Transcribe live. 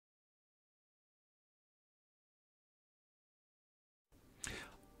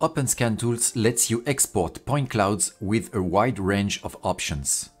OpenScanTools lets you export point clouds with a wide range of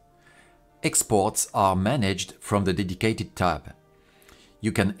options. Exports are managed from the dedicated tab.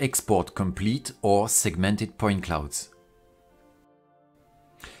 You can export complete or segmented point clouds.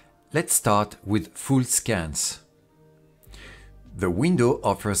 Let's start with full scans. The window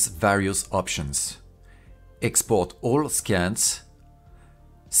offers various options. Export all scans,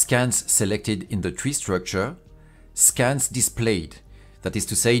 scans selected in the tree structure, scans displayed, that is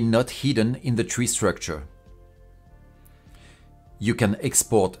to say not hidden in the tree structure. You can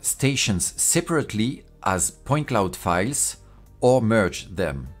export stations separately as point cloud files or merge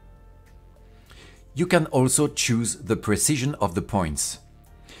them. You can also choose the precision of the points.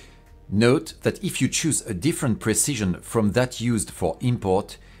 Note that if you choose a different precision from that used for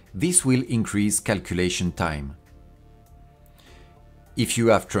import, this will increase calculation time. If you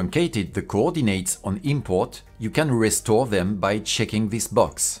have truncated the coordinates on import, you can restore them by checking this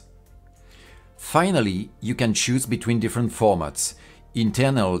box. Finally, you can choose between different formats: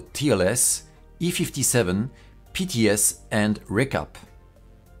 internal TLS, E57, PTS and recap.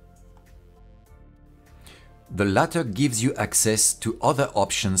 The latter gives you access to other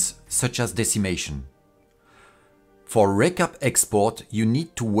options such as decimation. For recap export, you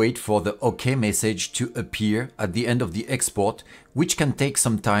need to wait for the OK message to appear at the end of the export, which can take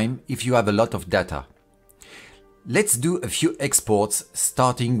some time if you have a lot of data. Let's do a few exports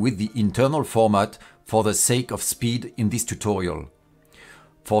starting with the internal format for the sake of speed in this tutorial.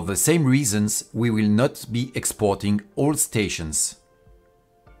 For the same reasons, we will not be exporting all stations.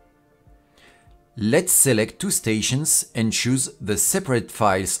 Let's select two stations and choose the Separate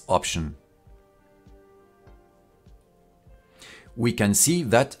Files option. We can see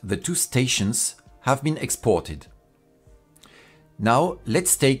that the two stations have been exported. Now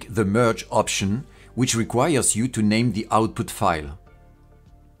let's take the Merge option, which requires you to name the output file.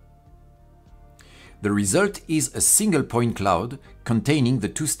 The result is a single point cloud containing the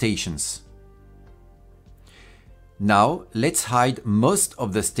two stations. Now let's hide most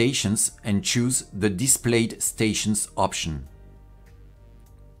of the stations and choose the Displayed Stations option.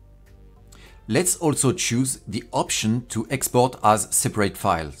 Let's also choose the option to export as separate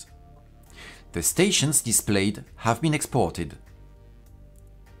files. The stations displayed have been exported.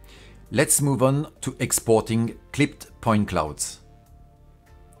 Let's move on to exporting clipped point clouds.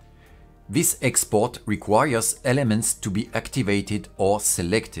 This export requires elements to be activated or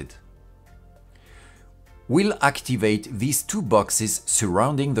selected. We'll activate these two boxes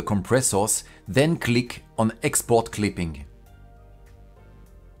surrounding the compressors, then click on Export Clipping.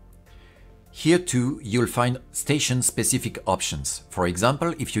 Here too, you'll find station-specific options. For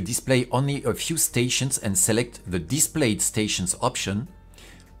example, if you display only a few stations and select the Displayed Stations option,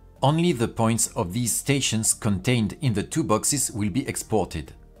 only the points of these stations contained in the two boxes will be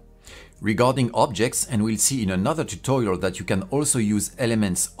exported. Regarding objects, and we'll see in another tutorial that you can also use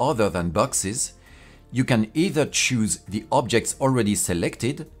elements other than boxes, you can either choose the objects already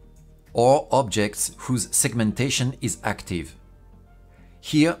selected or objects whose segmentation is active.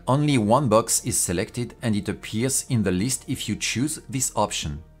 Here, only one box is selected and it appears in the list if you choose this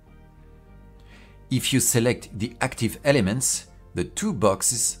option. If you select the active elements, the two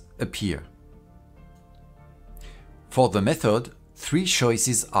boxes appear. For the method, three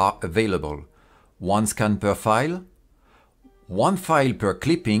choices are available: one scan per file, one file per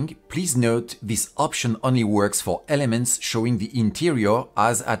clipping. Please note this option only works for elements showing the interior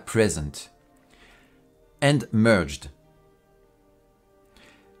as at present, and merged.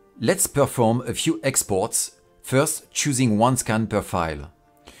 Let's perform a few exports, first choosing one scan per file.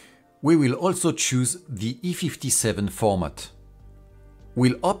 We will also choose the E57 format.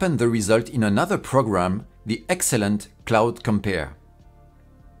 We'll open the result in another program, the excellent Cloud Compare.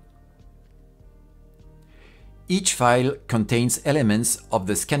 Each file contains elements of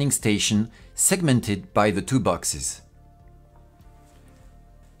the scanning station segmented by the two boxes.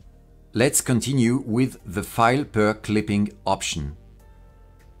 Let's continue with the File per Clipping option.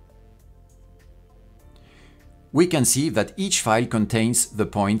 We can see that each file contains the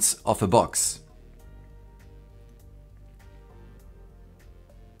points of a box.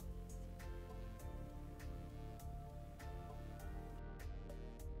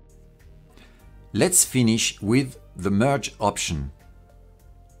 Let's finish with the Merge option.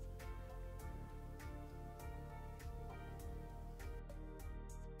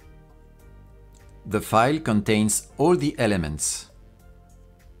 The file contains all the elements.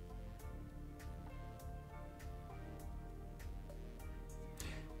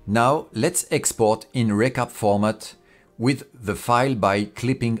 Now let's export in recap format with the File by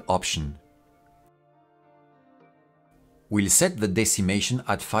Clipping option. we'll set the decimation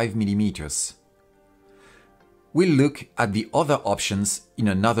at 5 mm. We'll look at the other options in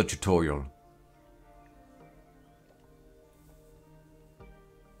another tutorial.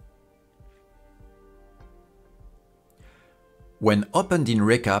 When opened in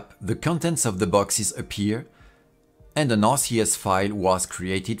Recap, the contents of the boxes appear, and an RCS file was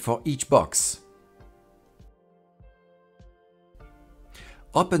created for each box.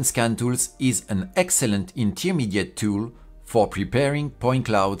 OpenScanTools is an excellent intermediate tool for preparing point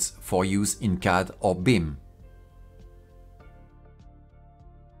clouds for use in CAD or BIM.